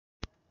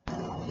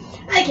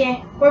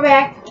Okay, we're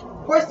back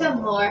for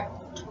some more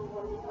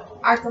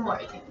Arkham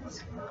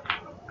Origins.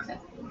 So,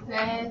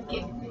 let's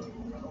get it.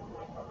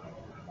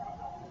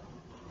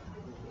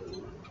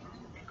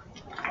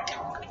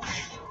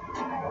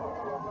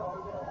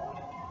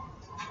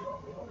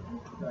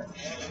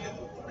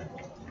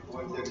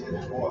 What the?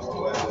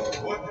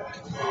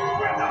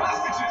 Where are the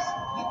hostages?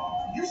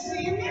 You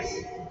see this?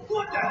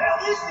 What the hell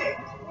is it?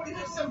 What is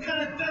it, some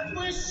kind of death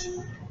wish?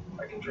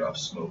 I can drop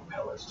smoke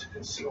pellets to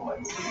conceal my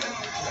movement.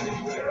 And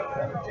anywhere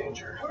I'm out of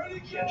danger. You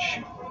can't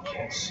shoot what you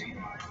can't see.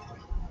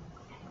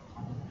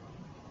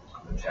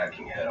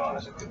 Attacking head-on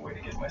is a good way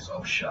to get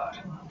myself shot.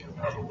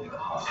 Probably the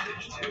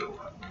hostage, too.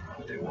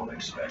 But they won't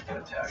expect an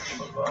attack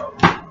from above.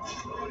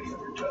 Nobody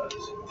ever does.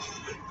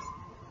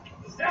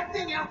 Is that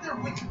thing out there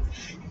with you?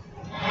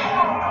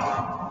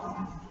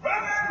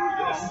 Screw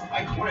this!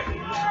 I quit.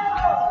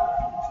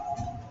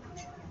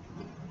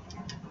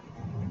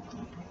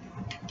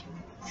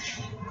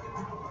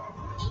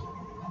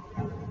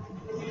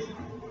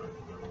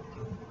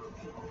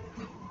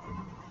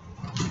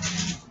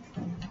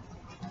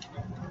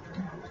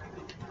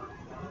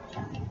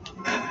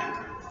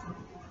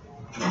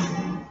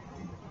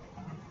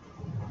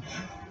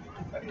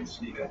 I can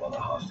sneak up on the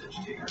hostage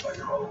taker by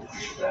code.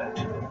 That.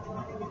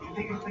 You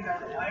think it's the guy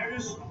that hired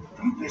us?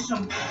 You be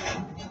some.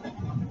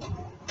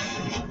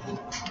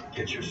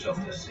 Get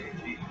yourself to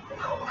safety and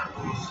call the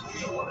police.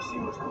 I want to see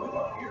what's going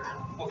on here.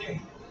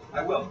 Okay,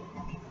 I will.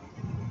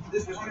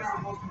 This was just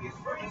supposed to be his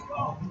first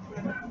call.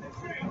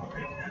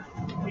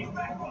 He's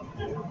back up.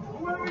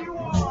 Whoever you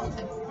are,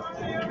 come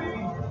near me.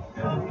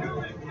 Don't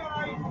kill this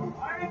guy.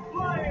 I ain't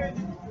playing.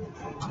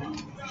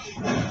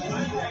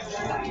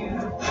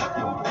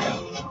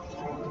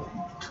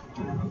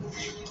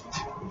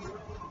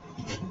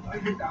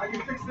 I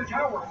can fix the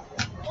tower.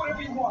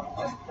 Whatever you want.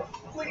 Just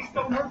please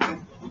don't hurt me.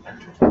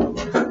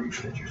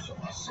 Get yourself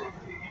to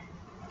safety.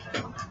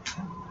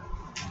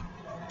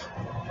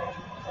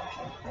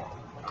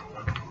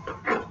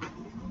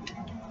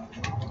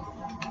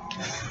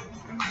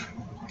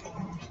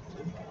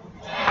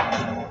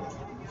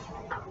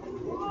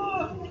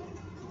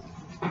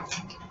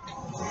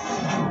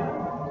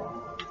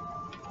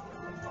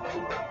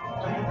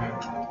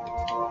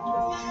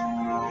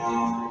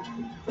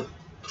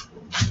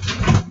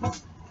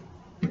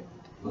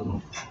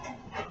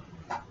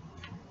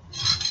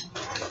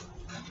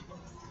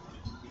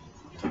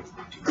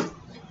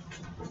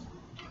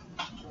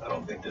 I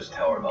don't think this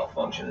tower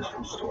malfunction is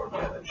from storm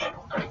damage.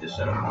 I need to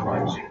set up a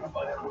crime scene and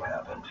find out what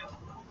happened.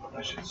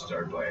 I should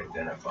start by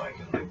identifying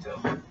the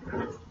victim.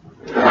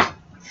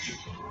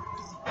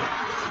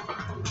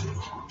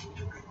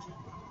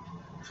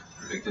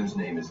 The victim's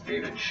name is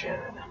David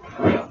Shannon,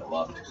 a Gotham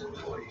Optics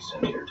employee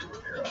sent here to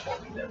repair a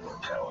faulty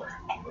network tower.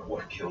 But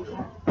what killed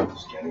him?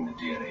 Scanning the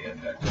DNA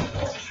impact on the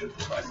wall should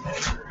provide an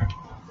answer.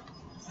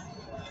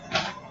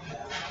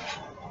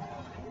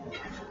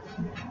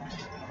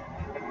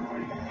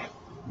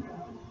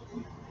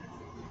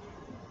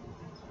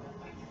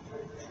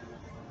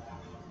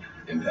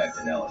 Impact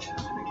analysis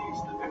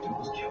indicates the victim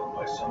was killed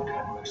by some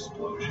kind of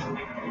explosion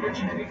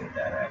originating at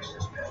that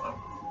access panel.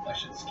 I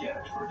should scan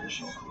it for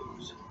additional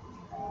clues.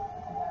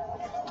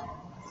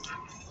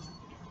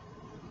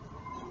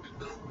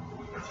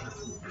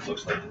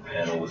 Looks like the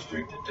panel was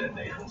rigged to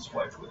detonate when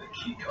swiped with a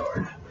key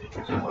card.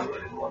 Someone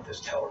really didn't want this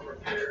tower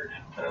repaired,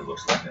 and it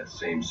looks like that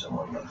same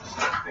someone left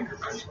his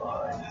fingerprints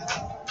behind.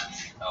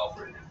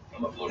 Alfred,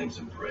 I'm uploading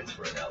some prints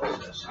for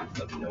analysis.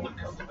 Let me know what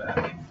comes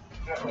back.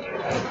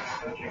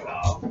 Searching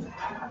now.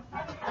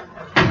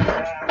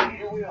 And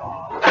here we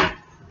are.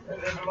 They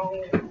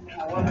belong to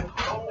one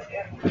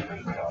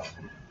F3 card.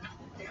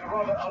 It's a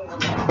rather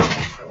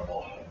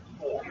unremarkable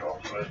for your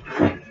first.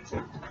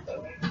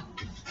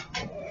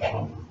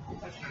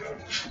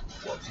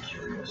 What's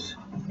curious?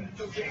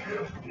 Mr.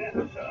 Baker, yes,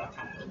 sir.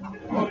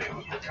 His body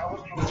was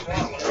recovered from the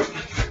ground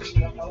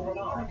just over an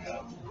hour ago.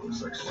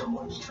 Looks like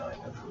someone's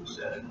tying up loose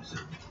ends.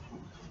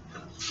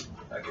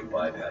 I can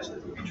bypass the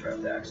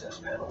booby-trapped access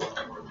panel with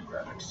my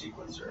cryptographic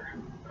sequencer.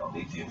 I'll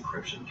need the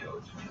encryption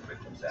codes from the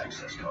victim's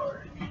access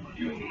card.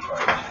 Viewing the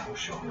crime scene will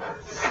show me what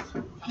it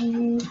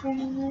is.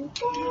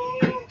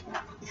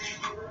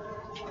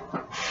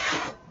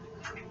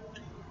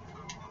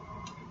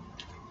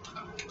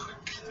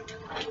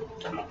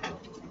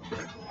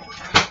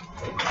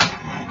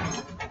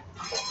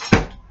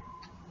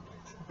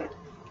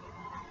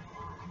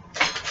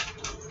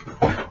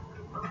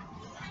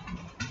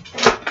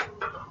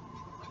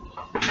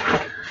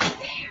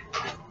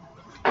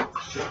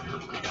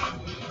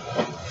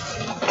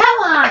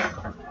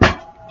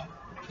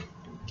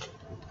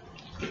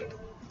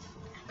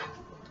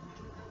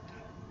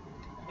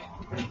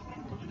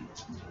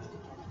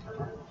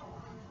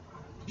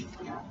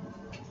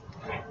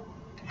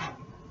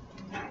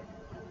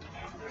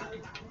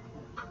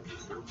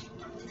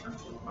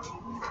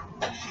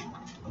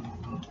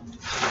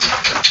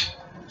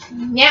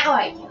 Now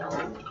I know.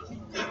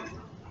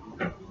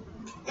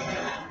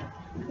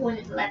 When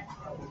it left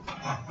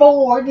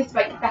forward,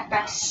 despite the fact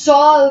that I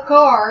saw the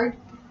card.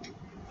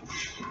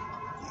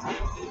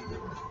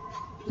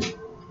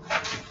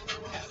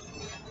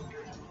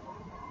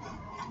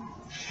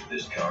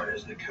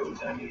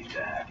 codes I need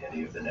to hack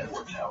any of the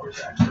network tower's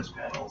access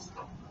panels.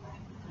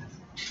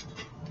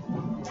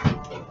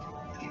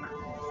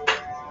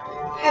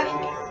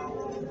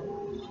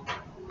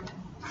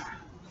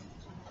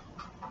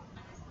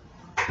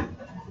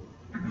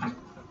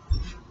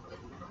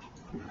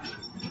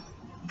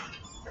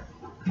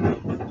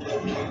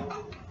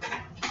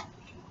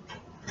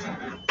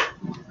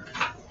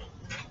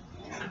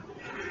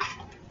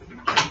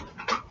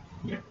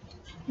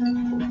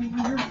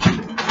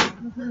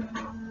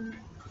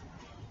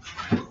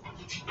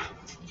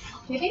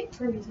 Did it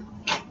freeze?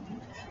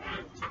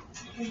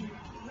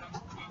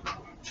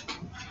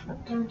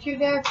 Don't you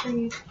dare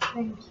freeze.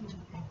 Thank you.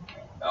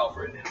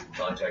 Alfred,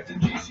 contact the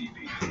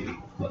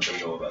GCPD. Let them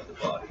know about the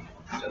body.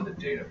 Send the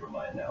data for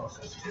my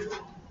analysis, too.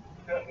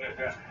 Certainly,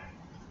 sir.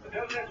 But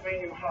does this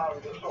mean you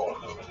found the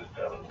source of the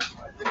disturbance?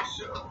 I think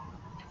so.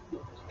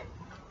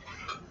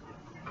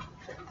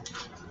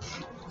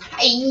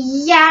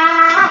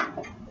 Yeah.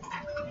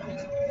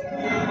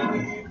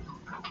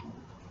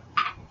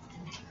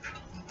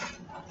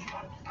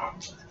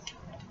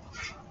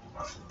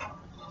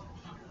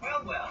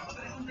 Well,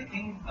 but isn't the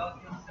king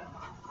about himself?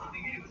 I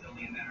figured it was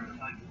only a matter of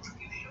time before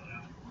you showed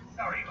up.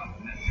 Sorry about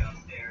the mess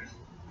downstairs.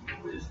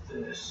 Who is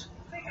this?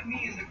 Think of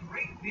me as a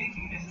great big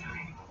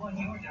mystery, one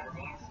you're never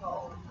going to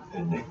solve.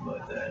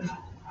 Enigma, then.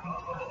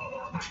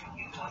 Oh,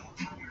 you must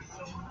think you're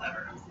so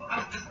clever. Well,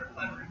 how's this for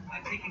clever?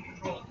 I've taken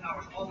control of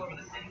towers all over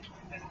the city.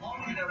 As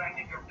long as they're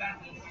active, your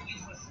battery is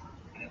useless.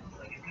 And it looks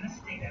like it's gonna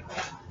stay that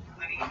way.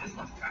 I mean, this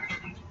one's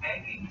practically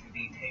begging to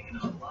be taken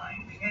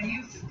offline. And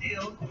you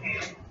still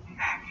can't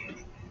hack it.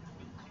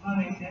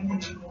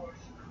 Unintended, of course.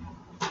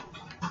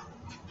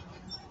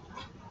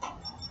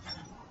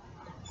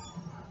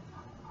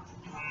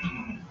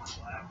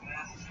 Black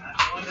mass is not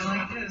going to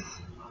like this.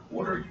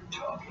 What are you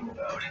talking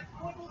about?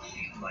 What would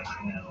she like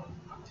to know?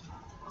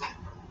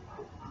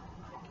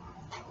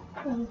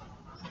 With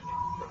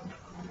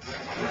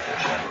the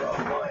chatter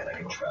offline, I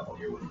can travel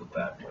here with the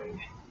Batwing.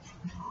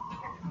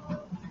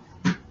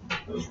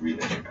 Those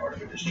relays are part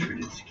of a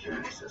distributed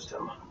security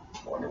system.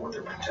 Wonder what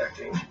they're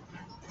protecting.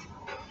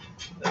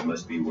 That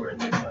must be where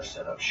Enigma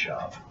set up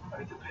shop. I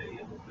need to pay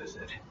him a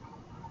visit.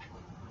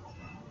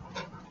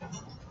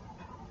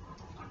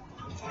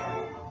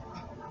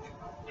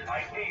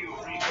 I see you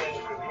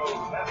regained control of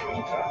the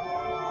Batwing, sir.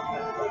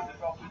 Let's close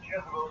this off to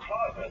Jezebel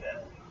Plaza, then.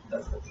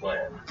 That's the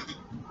plan.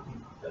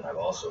 Then I've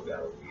also got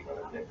a lead on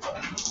Enigma.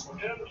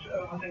 Don't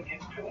overthink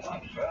it too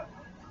much, sir.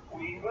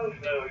 We both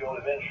know you'll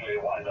eventually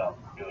wind up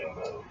doing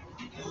both.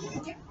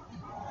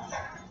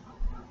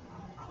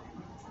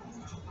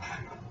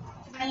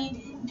 I need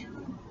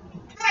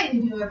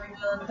to do every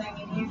villain thing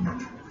in here.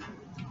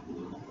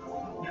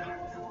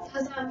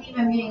 Does not mean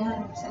I'm being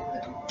 100%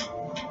 good.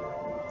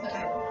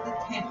 Okay,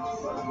 let's handle it.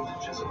 Running into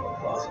Jezebel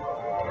Plaza before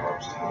the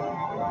harvest.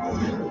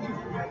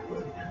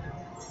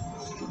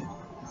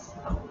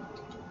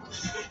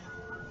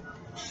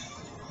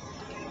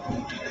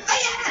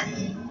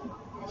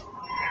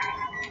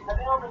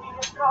 Available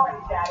unit calling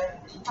status.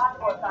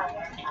 Possible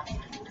assignment.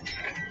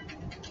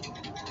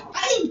 I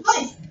didn't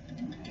push!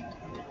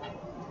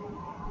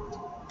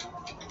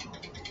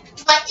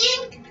 Button?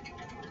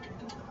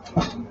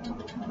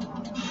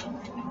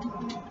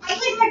 I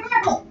clicked my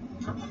purple!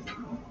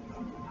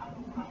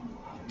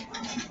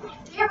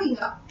 There we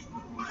go.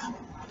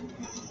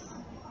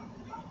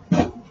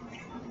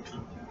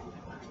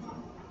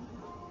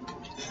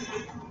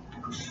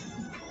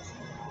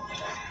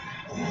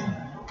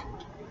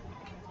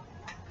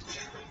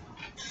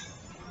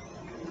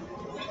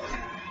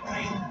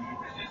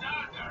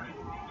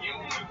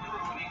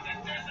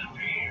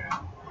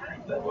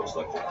 That looks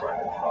like the crime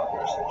in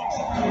progress that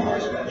GCPD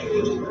dispatcher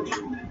just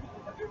mentioned.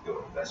 I could go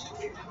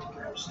investigate,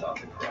 perhaps stop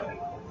the crime.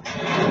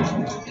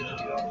 Let's get to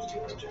the office to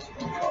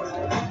Jezebel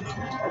Plaza.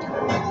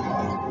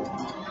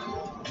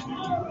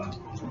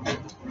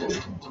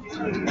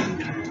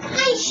 I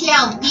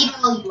shall beat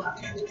you up.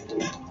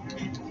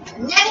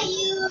 None of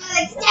you will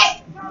escape!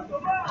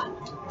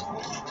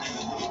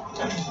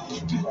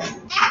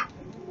 Ah!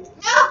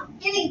 No!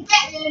 Getting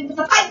threatened into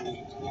the fight!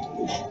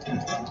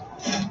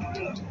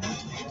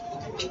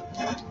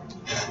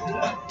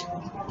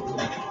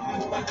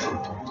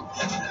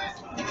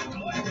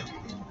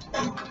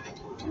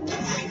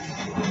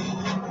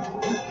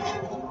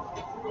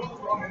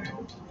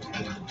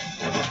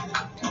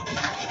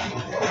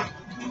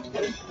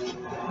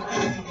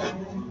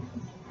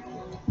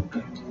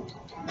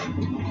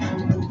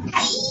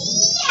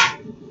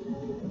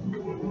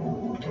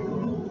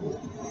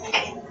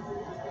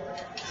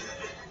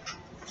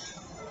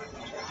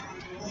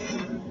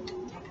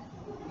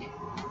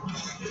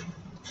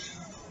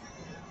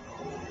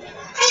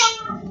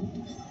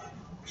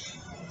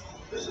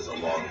 This is a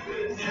long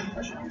bridge.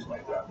 I should use my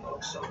grapple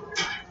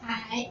accelerator.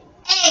 I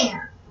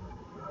am.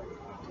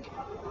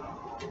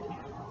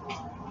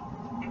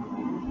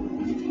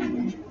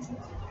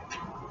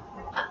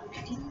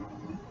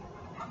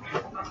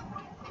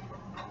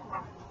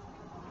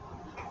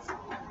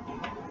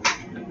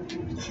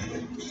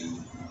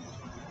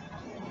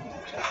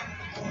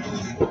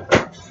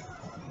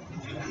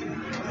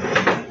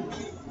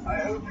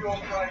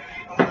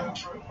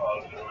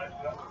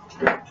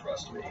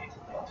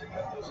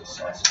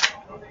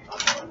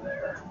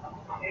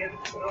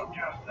 But not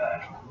just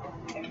that.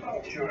 A small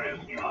curious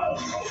child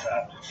was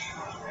apt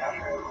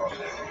halfway across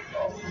their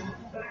control.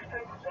 That is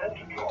their present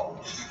control.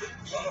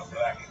 Not a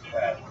black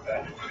clad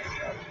badge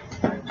creature.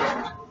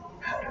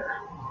 Hatter.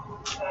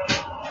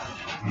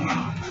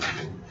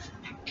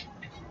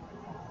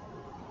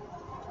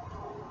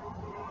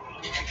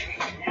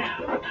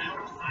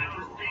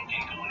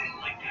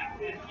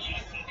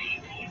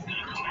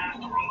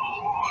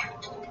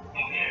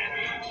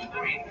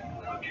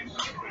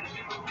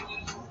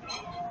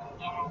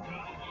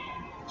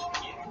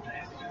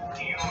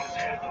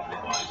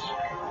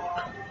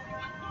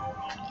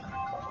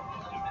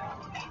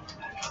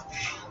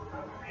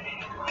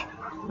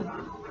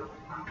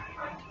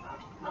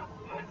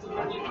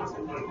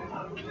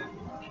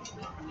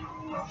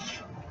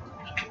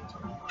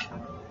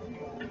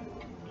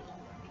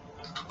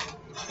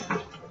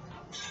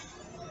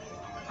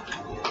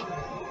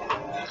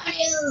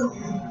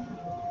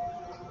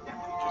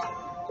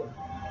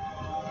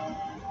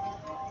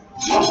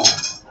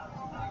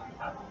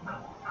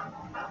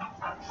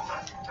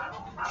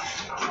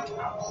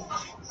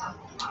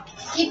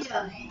 Keep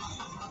going.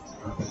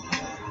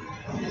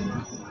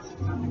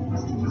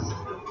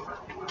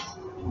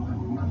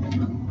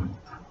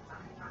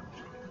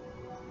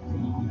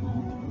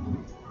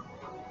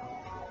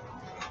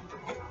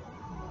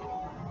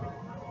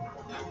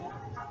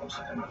 Looks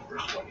like I'm the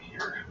first one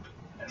here.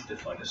 I need to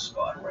find a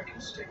spot where I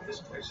can stake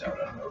this place out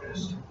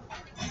unnoticed.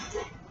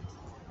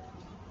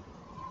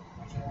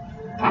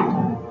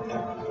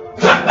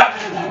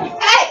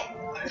 Hey!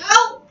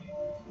 No!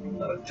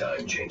 Not a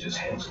dime changes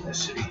hands in this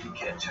city he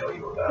can't tell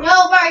you about.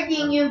 No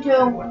barking, you two.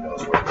 Everyone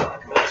knows where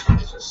Black Mask and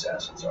his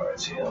assassins are.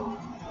 It's him.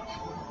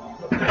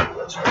 But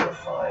that's hard to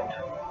find.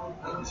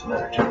 It's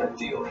better to do a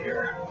deal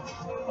here.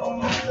 I'll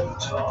let them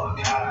talk.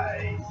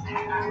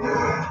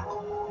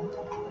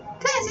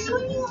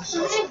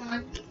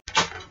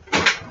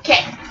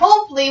 Okay,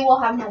 hopefully we'll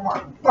have no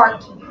more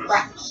barking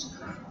rats.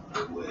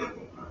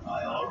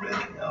 I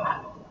already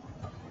know.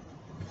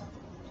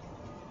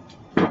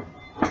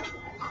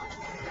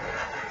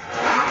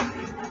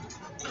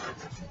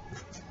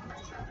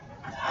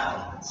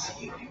 Let's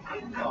see if you've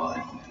been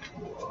naughty.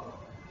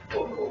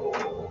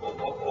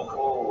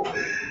 Oh,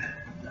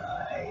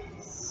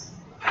 nice.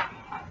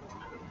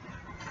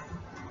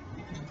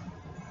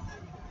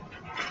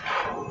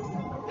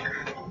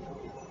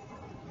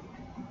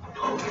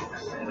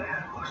 Santa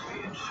must be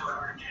in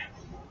charge.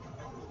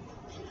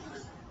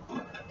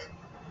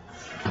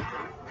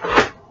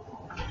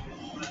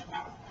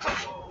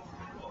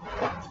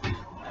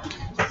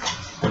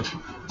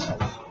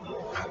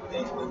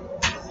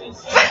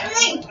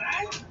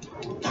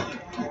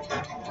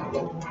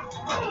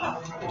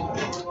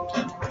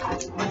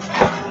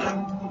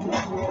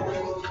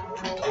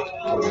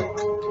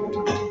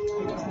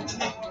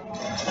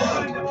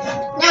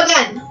 No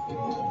gun.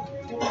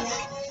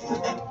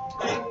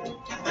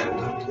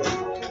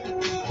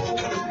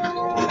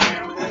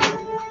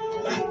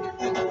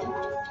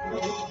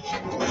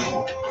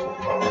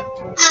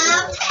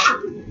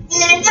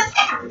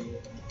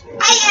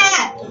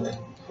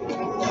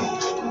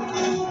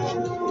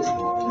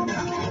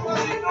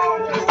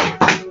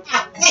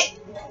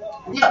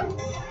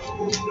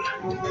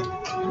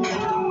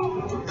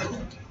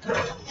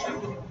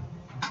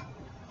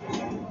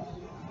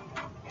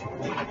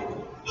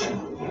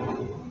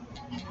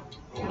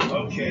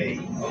 Okay.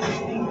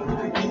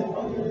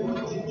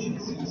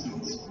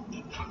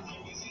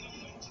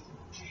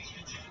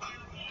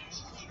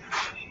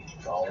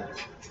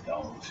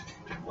 Don't.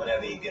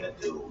 Whatever you're gonna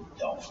do,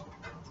 don't.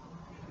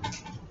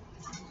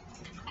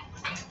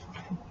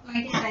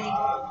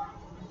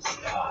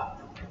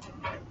 Stop.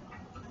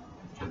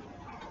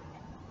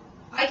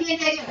 Why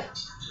can't I do it?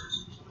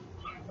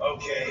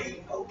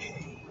 Okay,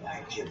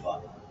 I give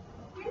up.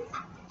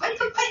 What's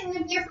the button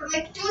in here for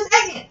like 2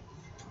 seconds?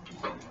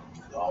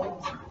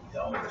 Don't.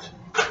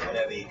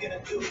 Whatever you're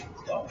gonna do,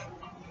 don't.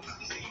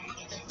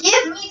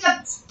 Give me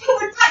the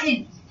stupid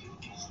button!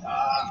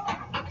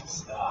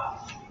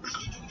 Stop.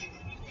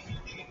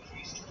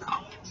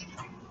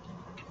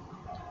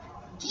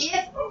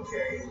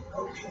 Okay,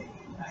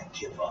 I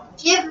give up.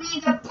 Give me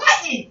the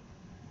button!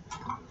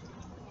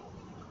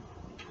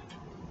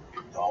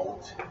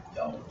 Don't.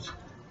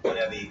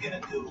 Whatever you're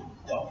gonna do,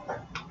 don't.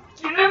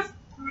 Give me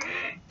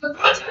the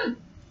button!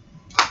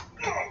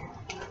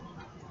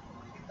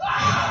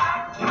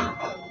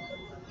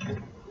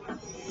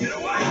 Get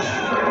away!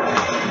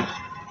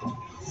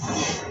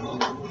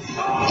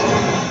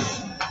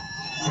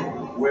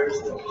 Where's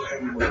the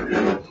penguin?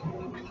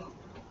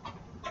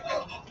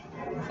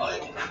 I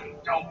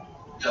don't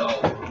know.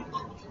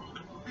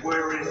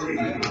 Where is he?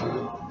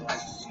 I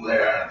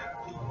swear.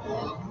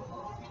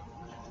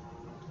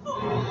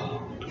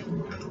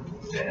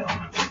 Damn.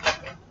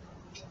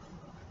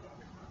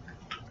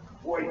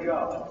 Wake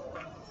up.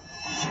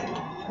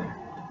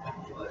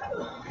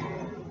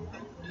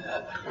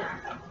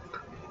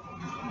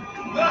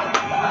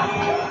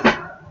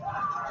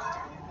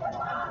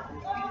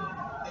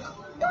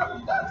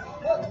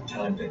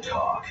 Time to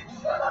talk.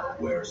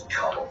 Where's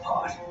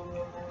Cobblepot?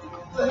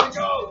 Let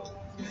go!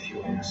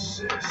 you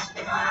insist.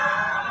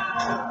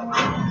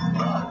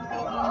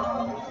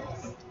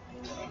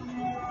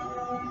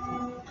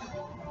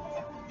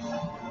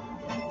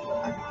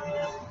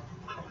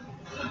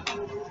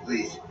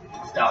 Please,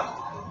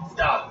 stop.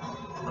 Stop.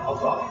 I'll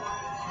follow.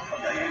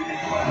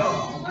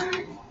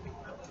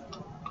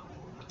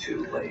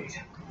 Too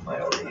late. I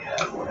already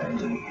have what I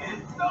need.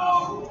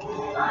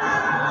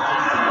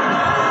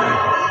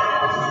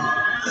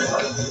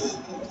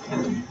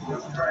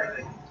 You're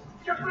crazy.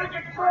 You're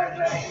freaking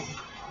crazy.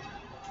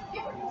 I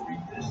can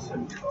read this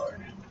SIM card.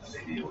 I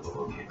may be able to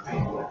locate me.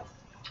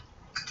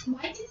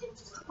 Why did it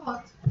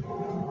cut?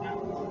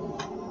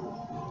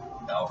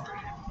 Alfred,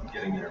 I'm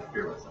getting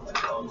interference on my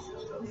comm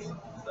systems. Is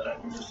that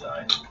on your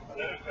side?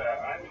 No, sir.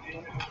 I'm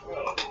seeing it as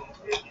well.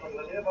 It's from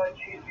the nearby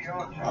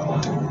GCR tower.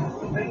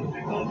 The main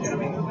signal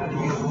jamming the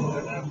battery of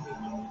the nerve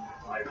system.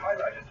 I've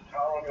highlighted the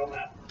tower on your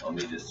map. I'll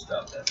need to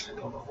stop that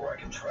signal before I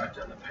can track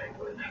down the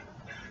penguin.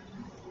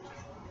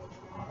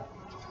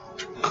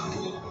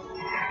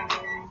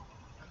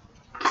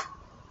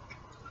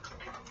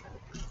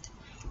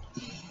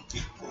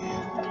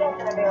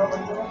 Attention available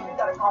units. We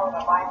got a call on the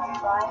Wi-Fi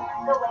line.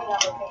 Still waiting on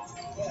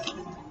location.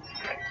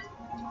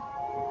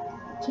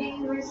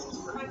 Chain versus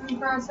cracking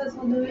process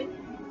will do it.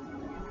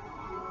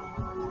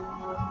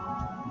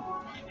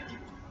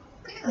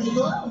 Clearly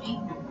below me.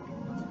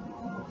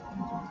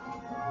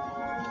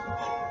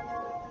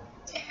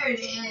 There it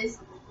is.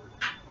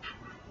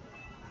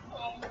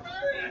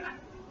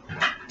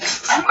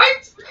 My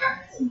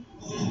turn!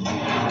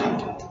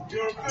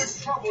 You're in big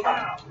trouble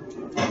now.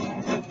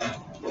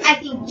 I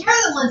think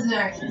you're the ones that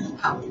are.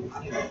 Oh.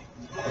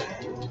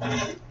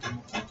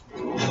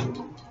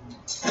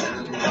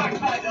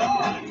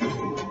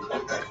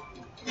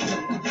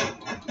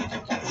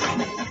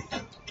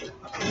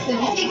 So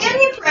you take out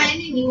your friend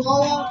and you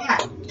all walk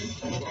out.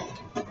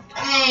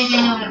 And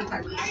I'm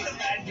talking about.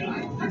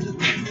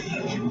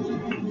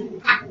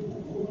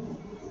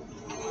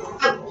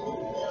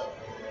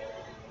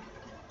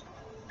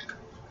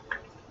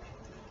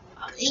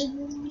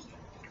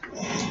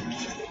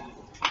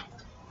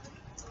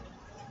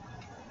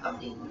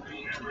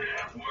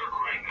 Work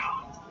right now.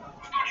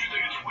 Don't you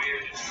think it's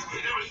weird?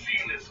 We've never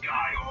seen this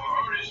guy or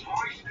heard his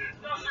voice.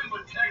 Nothing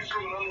but text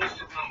from an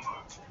unlisted number.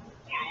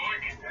 What do I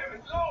get?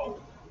 No.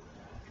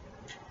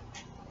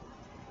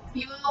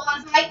 You all want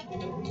to fight?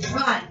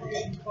 Run.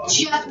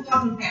 Just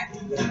walking there.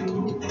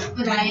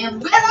 But I am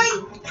willing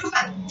to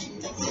fight.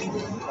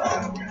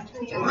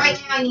 Because right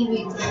now I need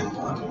me.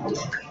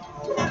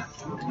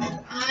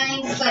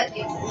 I'm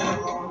slightly.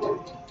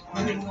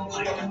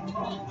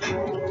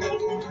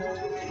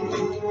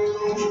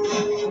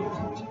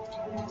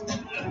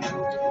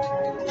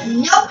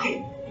 Nope.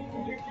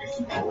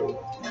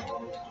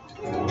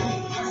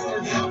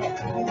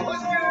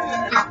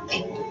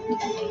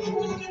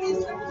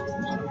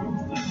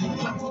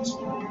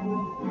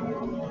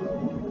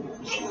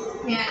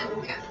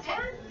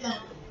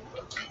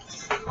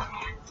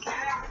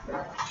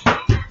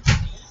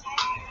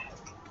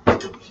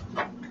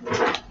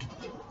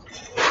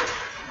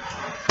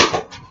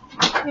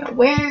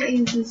 Where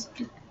is this?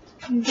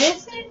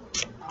 This it?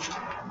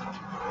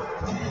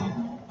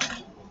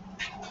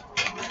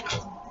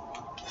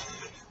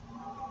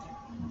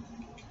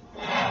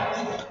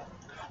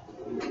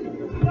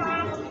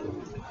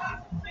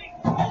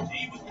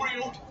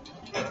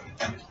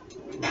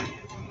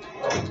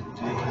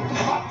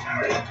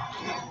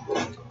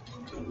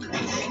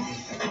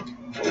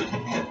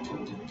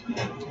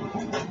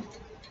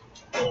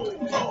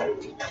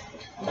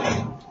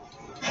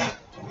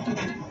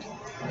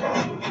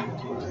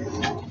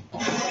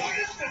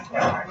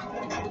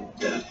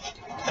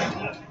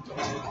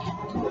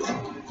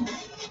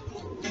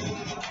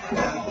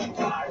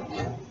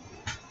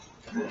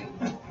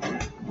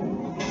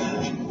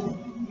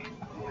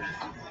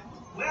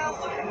 Well,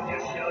 look who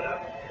just showed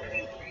up. He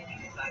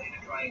decided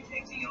to try and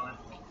take me on.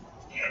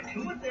 Get to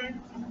it then.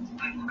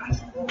 I'm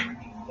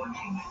already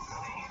watching you.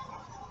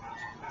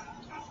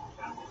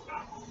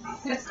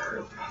 Yes.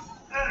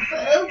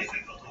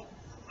 Difficult.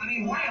 I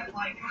mean, why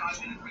apply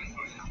cognitive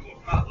resources to a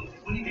problem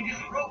when you can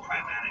just throw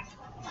crap at it?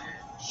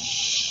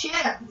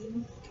 Shut up.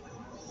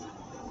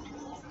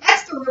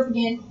 That's the roof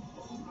again.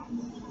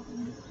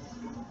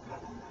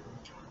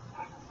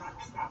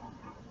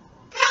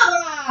 Come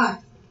on!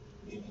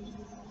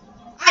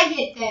 I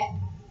get that.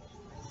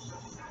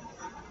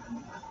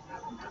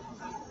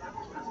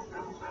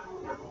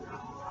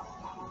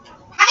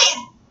 Hiya!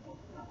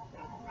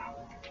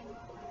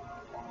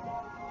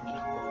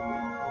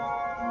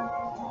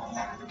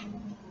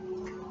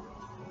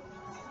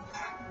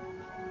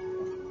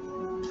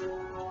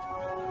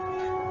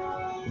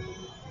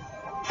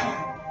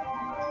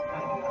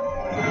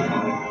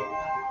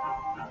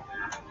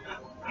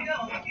 You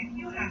know, if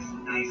you asked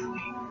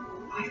nicely,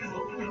 I could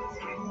open up the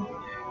room.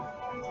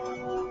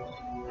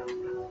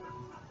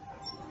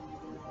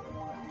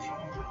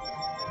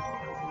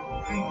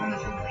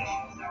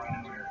 Congratulations,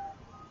 Arkham.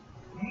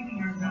 Maybe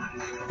you're not.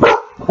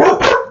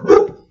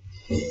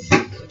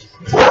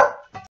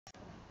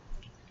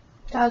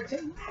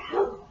 Okay.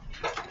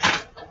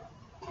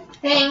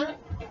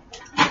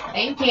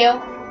 Thank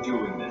you.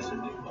 Doing this,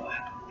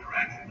 Enigma.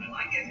 Direction, I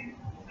like it.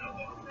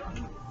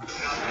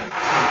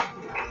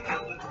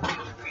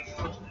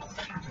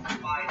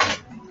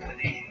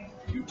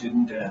 You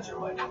didn't answer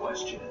my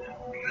question.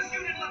 Because you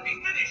didn't let me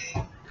finish.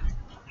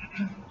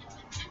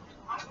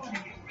 I want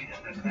to get rid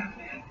of the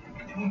Batman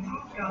to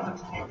improve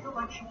Gotham's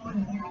intellectual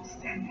and moral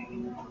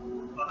standing.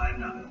 But I'm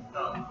not a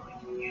thug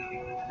like you.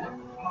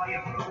 My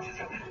approach is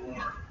a bit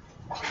more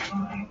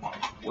refined.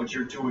 What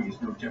you're doing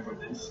is no different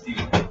than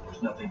stealing.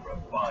 There's nothing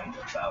refined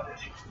about it.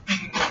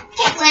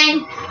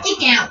 Glenn, get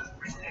down.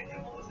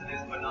 Ridiculous it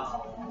is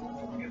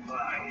banal.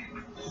 Goodbye.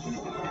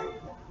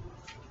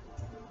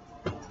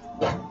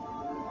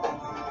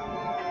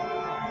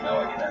 Now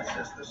I can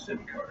access the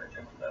SIM card I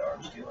took from that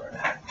arms dealer and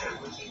hack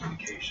Edward's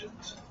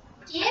communications.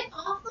 Get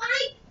off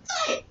my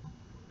foot.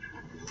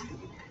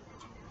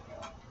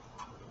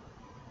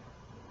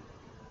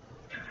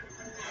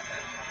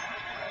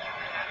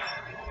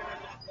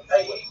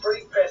 Hey, was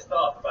pretty pissed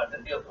off about the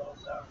Newport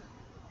stuff.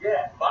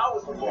 Yeah, if I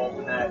was involved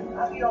in that,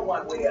 I'd be on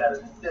my way out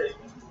of the city.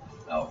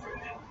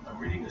 Alfred, I'm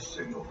reading a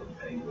signal from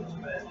Penguin's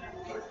men,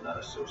 but it's not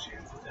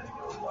associated with any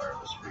known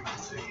wireless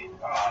frequency.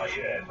 Ah,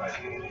 yes, I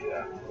see it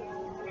here.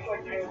 Looks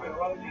like Penguin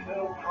runs his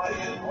own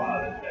private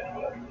wireless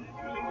network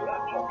using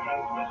laptop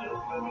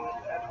transmitters serving as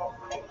ad hoc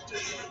call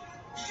stations.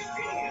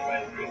 Reading his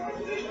band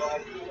frequencies on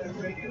FM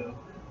radio.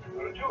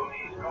 There are two of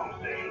these call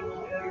stations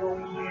near your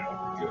position.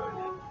 Good.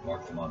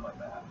 Mark them on my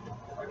map.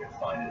 If I can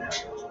find and have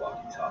those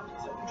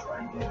walkie-talkies, I can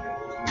triangulate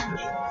Penguin's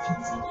position.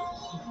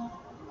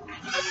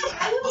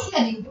 I'm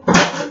kidding.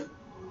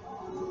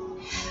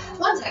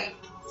 One second.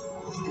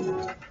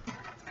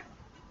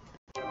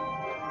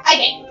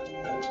 Okay.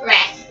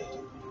 Rest.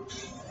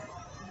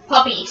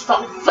 Puppies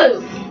for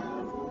food.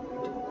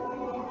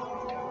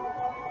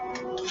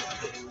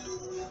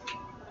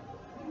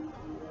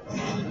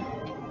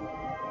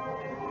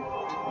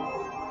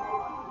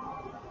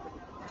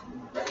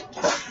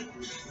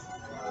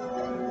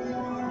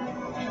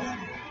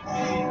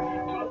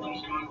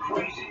 Gotham's gone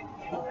crazy.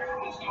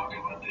 Everyone's talking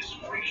about this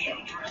freak show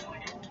dressed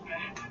like a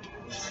bat.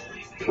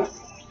 They think it's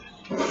this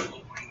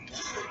spring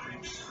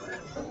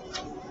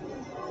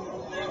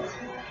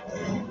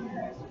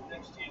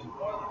next year's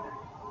Parliament.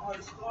 I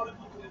started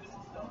looking into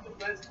some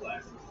self-defense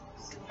classes.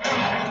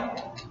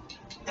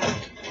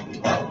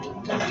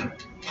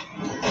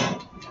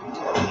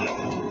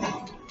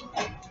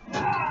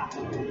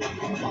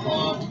 Come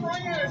on,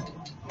 bring it!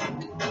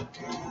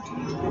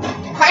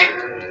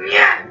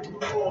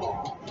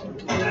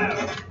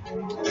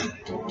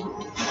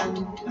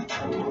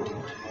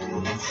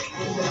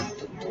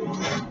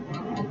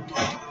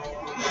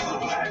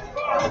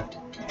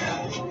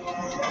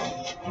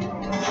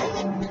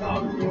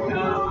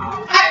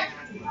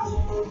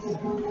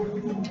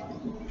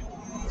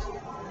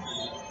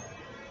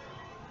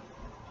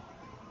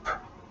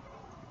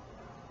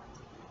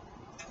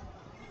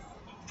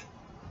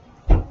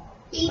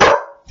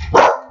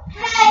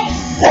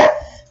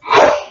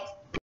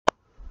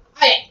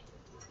 Okay.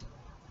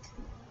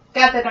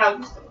 Got the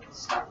dogs.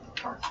 Start the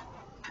part.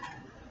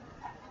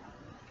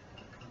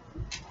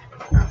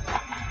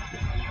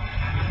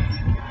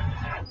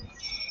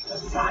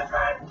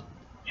 Batman,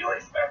 you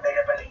expect me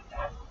to believe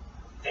that?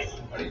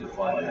 I need to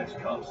find the next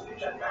comm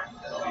station, and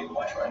I'll be able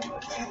to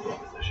triangulate Penguin's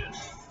position.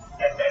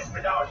 Get this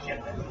without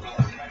shipment.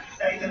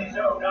 Stays in his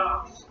own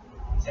arms.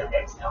 So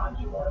next time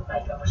you want to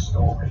make up a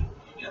story,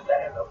 you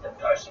better look the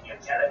person you're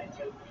telling it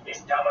to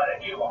is dumber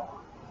than you are.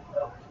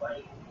 Oh,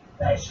 wait,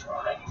 that's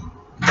right.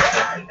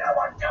 I know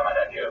I'm dumber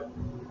than you.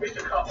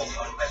 Mr.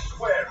 Cobblepot, I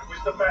swear it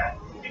was the man.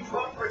 He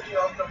drove Ricky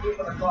off the roof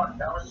of the clock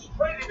tower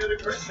straight into the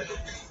Christmas tree.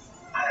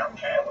 I don't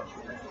care what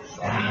you think of the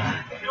story.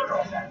 If you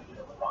drop that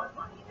needle with my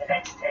money in the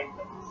next 10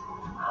 minutes,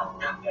 I'll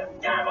cut your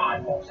damn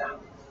eyeballs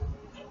out.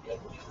 And then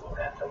you won't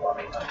have to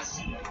worry about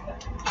seeing them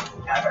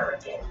ever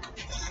again.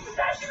 Is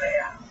that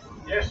clear?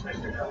 Yes,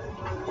 Mr.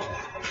 Cobblepot.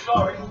 I'm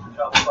sorry, Mr.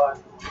 Cobblepot.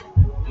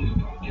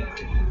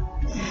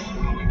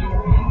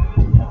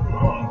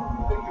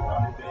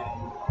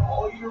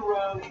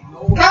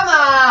 Come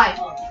on!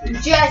 You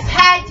just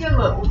had to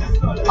move.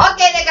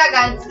 Okay, they got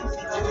guns.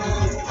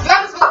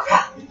 Drop a smoke.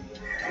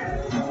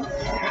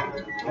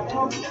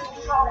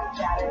 Calling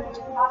status.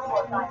 Possible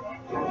assignment.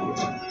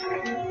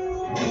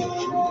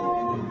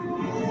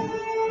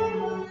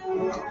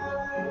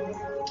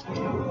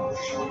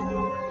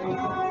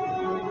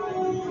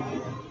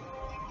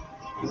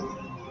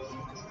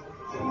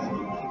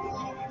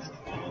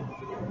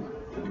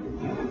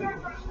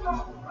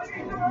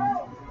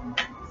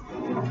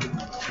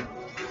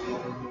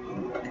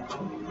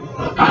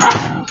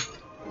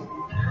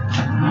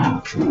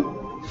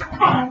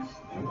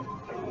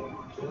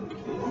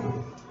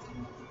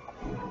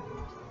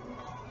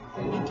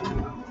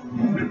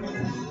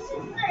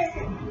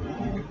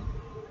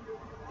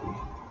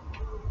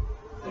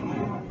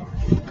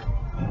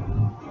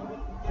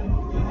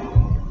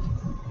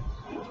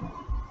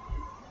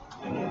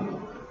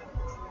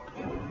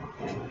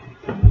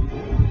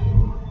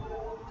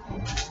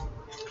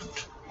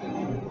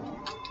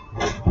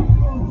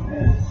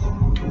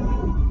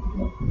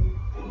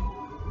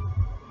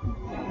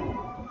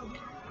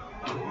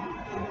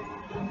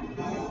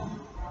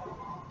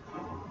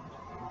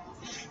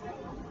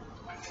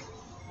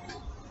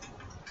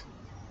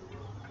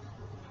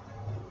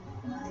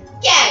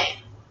 Yeah.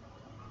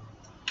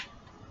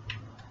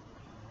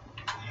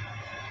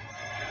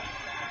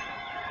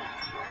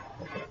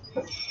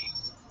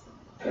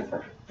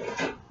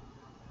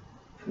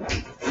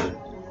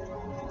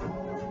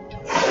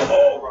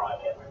 Alright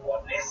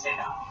everyone, listen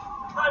up.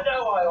 I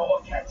know I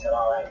ought to cancel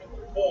our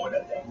annual board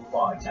event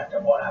right after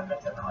what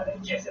happened tonight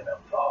at Jezebel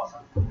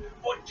Plaza.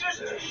 But just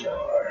to show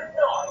you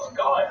nice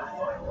guy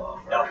I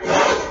am, nothing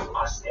else,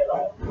 I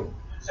still am.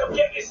 So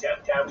get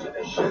yourself down to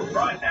the ship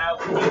right now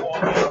if you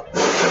want to.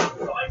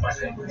 I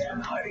think he's been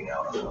hiding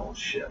out on an old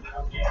ship.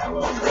 Yeah,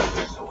 well,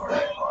 so where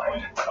I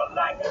find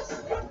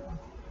Galactus.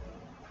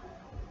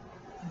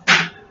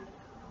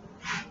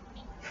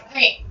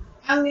 Okay,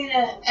 I'm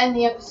gonna end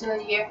the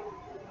episode here.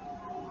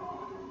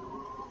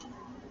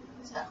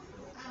 So,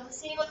 I'll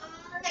see you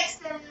all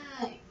next time.